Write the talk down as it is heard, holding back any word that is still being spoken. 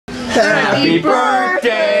Happy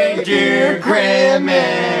birthday, dear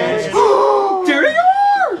Grimace. There they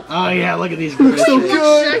are. Oh yeah, look at these Grimace. Wait, 1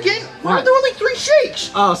 second. Why are there only 3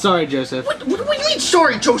 shakes? Oh, sorry, Joseph. What do you mean,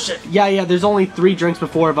 sorry, Joseph? Yeah, there's only 3 drinks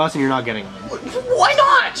before of us and you're not getting them. Why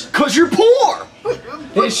not? Cause you're poor.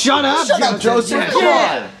 Hey, shut up, Joseph.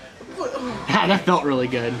 Yeah, Come on. that felt really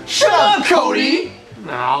good. Shut up, Cody.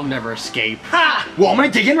 No, I'll never escape. Ha! Well, I'm gonna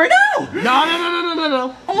dig in right now.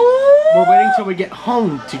 No. Oh. We're waiting till we get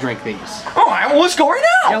home to drink these. All right, well, let's go right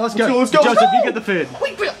now. Yeah, let's go. Let's go. Joseph, you get the food.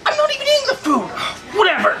 Wait, I'm not even eating the food.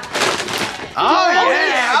 Whatever. Oh,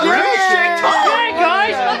 yeah. Grimace Shake time. Hey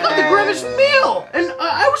guys, I got the Grimace meal. And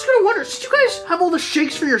I was gonna wonder, since you guys have all the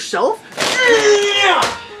shakes for yourself, Yeah.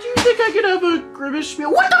 do you think I could have a Grimace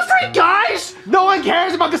meal? What the freak, guys? No one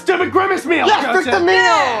cares about the stupid Grimace meal. Let's drink the meal.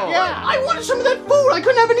 Yeah, I wanted some of that food. I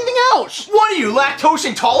couldn't have anything else. What are you, lactose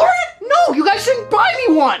intolerant? No, you guys didn't buy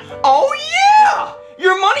me one. Oh yeah.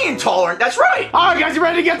 You're money intolerant. That's right. All right, guys, you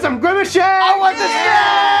ready to get some Grimace Shake? I want the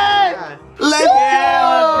shake. Let's go.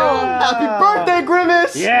 Happy birthday,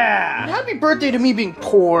 Grimace. Yeah. Happy birthday to me being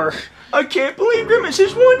poor. I can't believe Grimace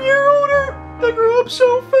is 1 year older. I grew up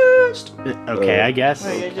so fast. Okay, I guess.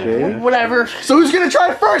 Whatever. So who's gonna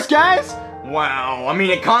try first, guys? Wow, I mean,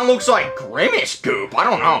 it kind of looks like Grimace goop. I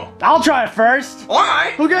don't know. I'll try it first. All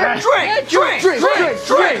right. Okay. Drink.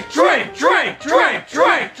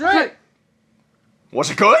 Was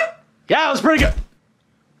it good? Yeah, it was pretty good.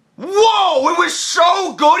 Whoa, it was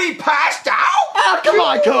so good he passed out? Oh, come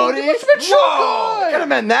on, Cody. It's been so Whoa. good. Could have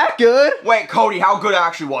been that good. Wait, Cody, how good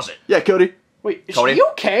actually was it? Yeah, Cody. Wait, is Cody? he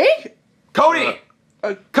okay? Cody!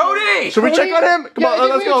 Cody! Should we check on him? Come on,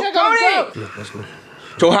 let's go. Cody!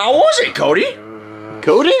 So how was it, Cody?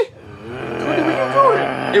 Cody?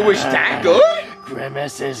 It was that good?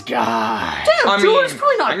 Grimace's guy. Damn, I dude, mean, it's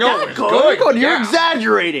probably not I know that it was good. good. Cody, you're Yeah.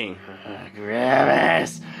 exaggerating.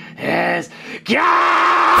 Grimace is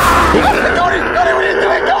guy. Cody, what are you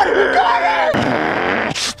doing? Cody!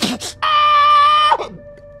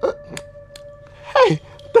 Hey,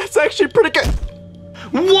 that's actually pretty good.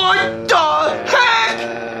 What the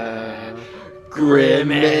heck?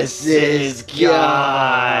 Grimace's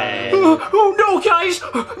guy. Oh no, guys!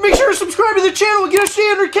 Make sure to subscribe to the channel and get us to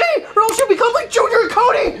 800K, or else you'll become like Junior and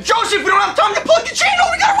Cody! Joseph, we don't have time to plug the channel.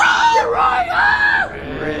 We gotta run! You're right! Ah!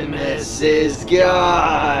 Grimace's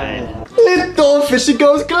guy. Little fishy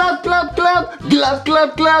goes glub, glub, glub. Glub,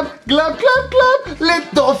 glub, glub. Glub, glub, glub.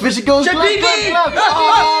 Little fishy goes glub, glub, glub.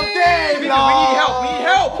 Oh, dang, We need help. We need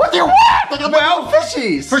help. What do you want? Like a Well, little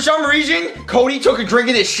fishies. For some reason, Cody took a drink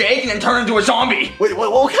of this shake and then turned into a zombie. Wait,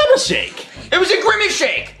 what kind of shake? It was a Grimace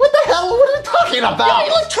Shake. What the hell? What are you talking Yeah, about?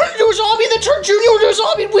 he like turned into a zombie, then turned Junior into a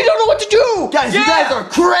zombie, and we don't know what to do! Guys, you Yeah. guys are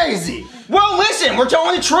crazy. Well, listen, we're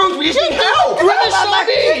telling the truth. We just need help. Grimace I'm not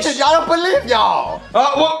zombies! kidding. I don't believe y'all.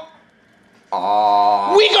 Well.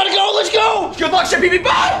 We gotta go, let's go! Good luck, Jeffy.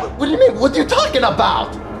 Bye. What do you mean? What are you talking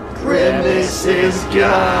about? Grimace's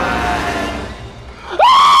guy.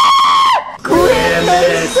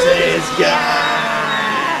 Grimace's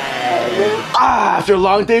after a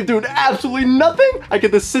long day of doing absolutely nothing, I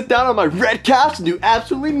get to sit down on my red couch and do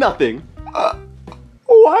absolutely nothing.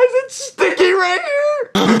 Why is it sticky right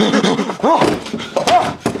here?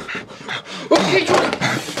 Okay,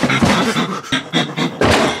 Junior.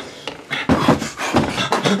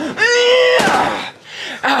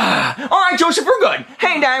 All right, Joseph, we're good.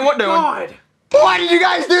 Hey, Dad, what doing? God. Why did you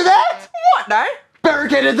guys do that? What, Dad?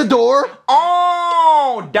 Barricaded the door.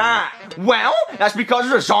 Oh, Dad. Well, that's because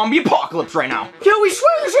there's a zombie apocalypse right now. Yeah, we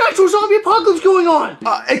swear there's an actual zombie apocalypse going on!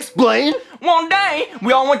 Explain. One day,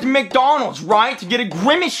 we all went to McDonald's, right, to get a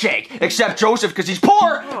Grimace Shake, except Joseph because he's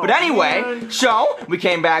poor. But anyway, so we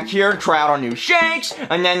came back here to try out our new shakes,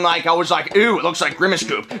 and then I was like, ooh, it looks like Grimace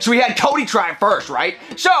goop. So we had Cody try it first, right?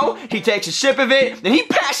 So he takes a sip of it, then he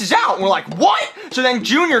passes out, and we're like, what? So then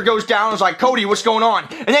Junior goes down and is like, Cody, what's going on?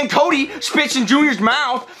 And then Cody spits in Junior's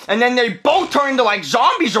mouth, and then they both turn into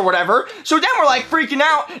zombies or whatever. So then we're freaking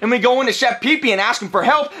out, and we go into Chef Pee-Pee and ask him for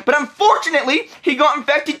help, but unfortunately, he got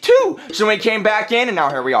infected too. So we came back in, and now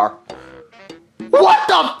here we are. What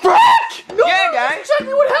the frick? No, Yeah, that's guys.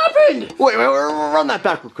 exactly what happened! Wait, run that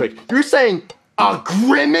back real quick. You're saying a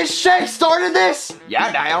Grimace Shake started this?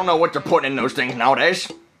 Yeah, Dad, I don't know what they're putting in those things nowadays.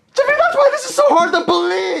 Jeffy, that's why this is so hard to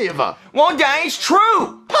believe. Well, Dad, it's true.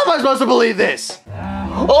 How am I supposed to believe this?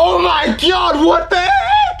 Oh my god, what the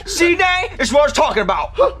heck? See, Dad, it's what I was talking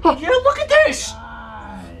about. Yeah, look at this!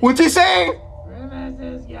 What's he saying?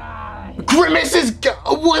 Grimace's guy.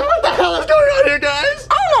 What the hell is going on here, guys?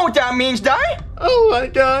 I don't know what that means, Dad. Oh my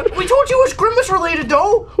god. We told you it was Grimace related,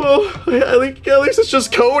 though! Well, at least it's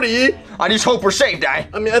just Cody. I just hope we're safe, Dad.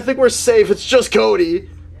 I mean, I think we're safe. It's just Cody.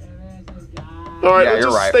 All right, Yeah, let's you're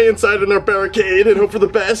just right. stay inside in our barricade and hope for the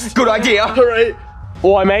best. Good idea. All right.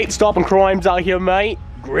 Oi, mate, stopping crimes out here, mate.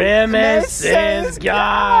 Grimace is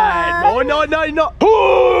gone. Oh, no.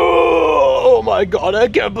 Oh, my God, I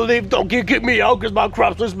can't believe Donkey kicked me out because my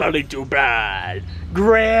crops are smelling too bad.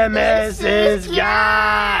 Grimace is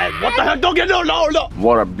gone. What the heck, Donkey? No.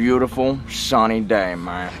 What a beautiful sunny day,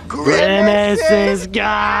 man. Grimace is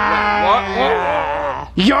gone.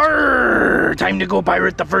 Yarr! Time to go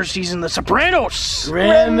pirate the first season of The Sopranos.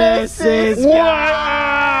 Grimace is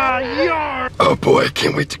gone. Yarr! Oh boy, I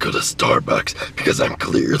can't wait to go to Starbucks because I'm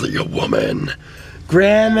clearly a woman.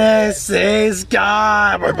 Grimace is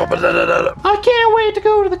gone. I can't wait to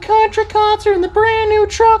go to the country concert in the brand new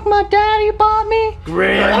truck my daddy bought me.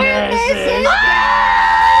 Grimace is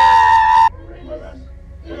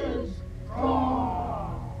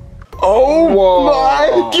Oh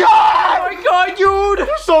my God! Oh my God, dude!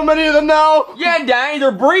 There's so many of them now. Yeah, Danny,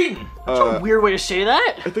 they're breeding. That's a weird way to say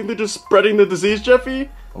that. I think they're just spreading the disease, Jeffy.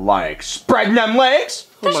 Like spreading them legs.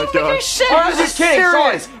 Oh my God. I was just kidding.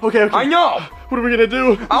 Sorry. Okay. I know. What are we gonna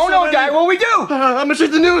do? I don't know, Danny. What do we do? I'm gonna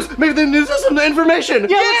check the news. Maybe the news has some information.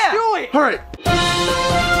 Yeah, let's do it. All right.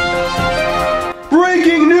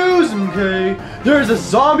 Breaking news, okay? There's a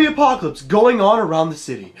zombie apocalypse going on around the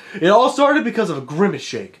city. It all started because of a Grimace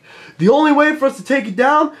Shake. The only way for us to take it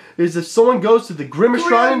down is if someone goes to the Grimace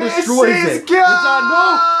Shrine and destroys it.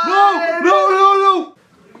 No!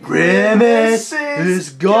 Grimace is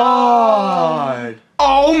gone.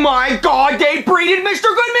 Oh my God, they breeded Mr.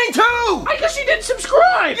 Goodman too. I guess you didn't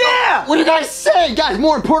subscribe. Yeah. What did I say? Guys,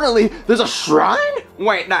 more importantly, there's a shrine?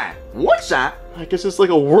 Wait, nah. What's that? I guess it's like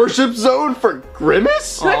a worship zone for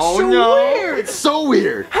Grimace? That's Oh, so no. weird. It's so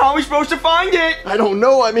weird. How are we supposed to find it? I don't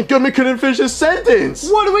know. I mean, Goodman couldn't finish his sentence.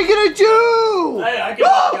 What are we gonna do? Hey, I get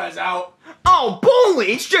you guys out. Oh,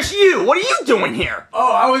 Bully, it's just you. What are you doing here?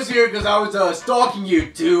 Oh, I was here because I was stalking you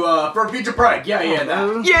for a future prank. Yeah,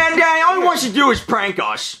 that. Yeah, Danny, all he wants to do is prank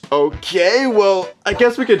us. Okay, well, I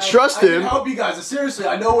guess we could trust I can him. help you guys. Seriously,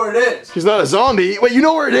 I know where it is. He's not a zombie. Wait, you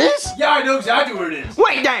know where it is? Yeah, I know exactly where it is.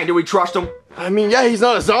 Wait, Danny, do we trust him? I mean, yeah, he's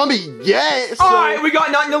not a zombie yet. So... All right, we got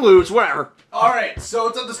nothing to lose. Whatever. All right, so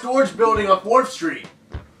it's at the storage building on 4th Street.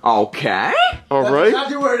 Okay. All That's right.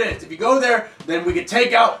 exactly where it is. If you go there, then we can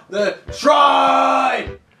take out the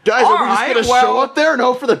shrine. Guys, All are we just right, gonna well- show up there and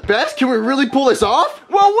hope for the best? Can we really pull this off?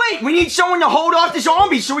 Well, wait. We need someone to hold off the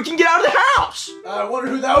zombies so we can get out of the house. I wonder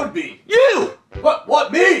who that would be. You.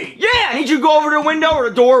 What, me? Yeah, I need you to go over to the window or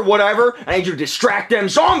the door, whatever. I need you to distract them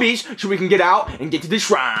zombies so we can get out and get to the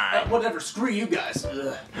shrine. Whatever, screw you guys.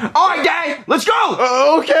 Ugh. All right, Danny, let's go.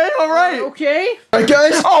 Okay, all right. Okay. All right,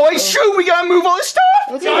 guys. Oh, wait, shoot, we gotta move all this stuff.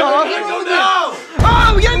 Let's Go go. now.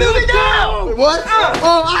 Oh, we gotta move it now. What?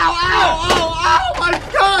 Oh, ow, my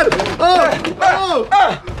God.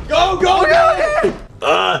 Go.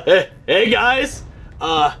 Hey guys.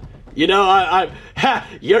 You know,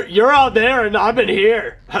 you're out there and I'm in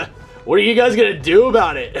here. What are you guys gonna do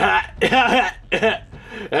about it?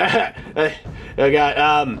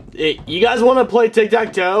 Okay, you guys want to play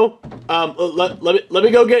tic-tac-toe? Let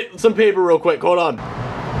me go get some paper real quick. Hold on.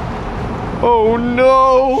 Oh,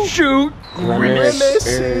 no. Shoot. Grimace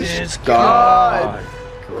is gone.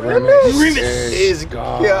 Grimace is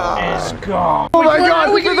gone. Oh my God,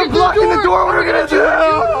 they're blocking the door. What are we gonna do?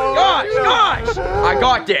 Guys, I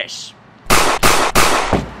got this.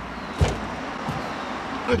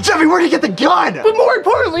 Jeffy, where'd you get the gun? But more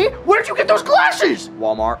importantly, where'd you get those glasses?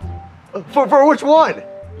 Walmart. For which one?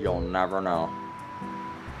 You'll never know.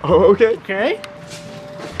 Oh, okay. Okay.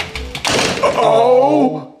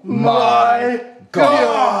 Oh my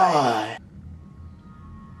God.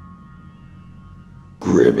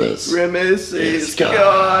 Grimace. Grimace is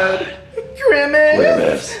gone.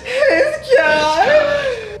 Grimace is gone.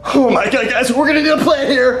 Oh my God, guys, we're gonna need a plan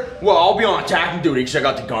here. Well, I'll be on attacking duty because I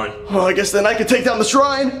got the gun. Well, I guess then I can take down the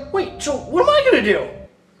shrine. Wait, so what am I gonna do?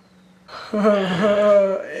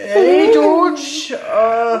 Hey, dude.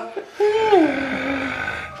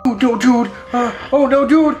 Oh, no,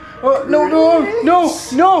 dude. Oh, no, dude. No.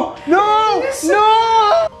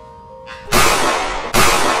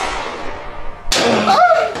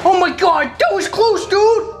 Oh my God, that was close,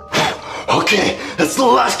 dude. Okay, that's the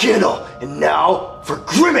last candle. And now for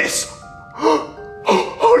Grimace. Oh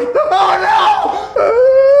no!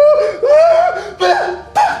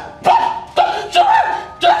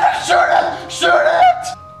 Shoot it!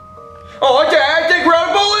 Oh, okay, I think we're out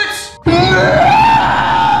of bullets.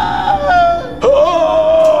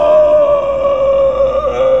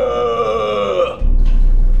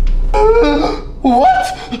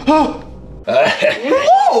 What?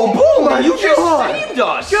 Whoa, Bully, you just saved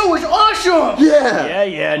us. That was awesome. Yeah.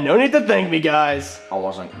 Yeah, no need to thank me, guys. I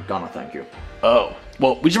wasn't gonna thank you. Oh,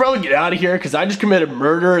 well, we should probably get out of here because I just committed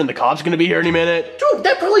murder and the cops gonna be here any minute. Dude,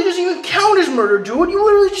 that probably doesn't even count as murder, dude. You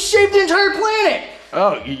literally just saved the entire planet.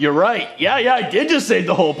 Oh, you're right. Yeah, I did just save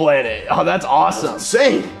the whole planet. Oh, that's awesome.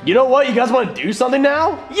 Insane. You know what? You guys want to do something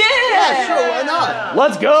now? Yeah, Sure, why not?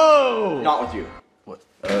 Let's go. Not with you.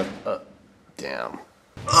 Damn.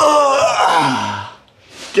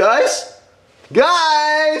 Guys?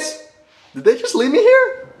 Did they just leave me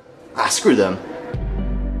here? Ah, screw them.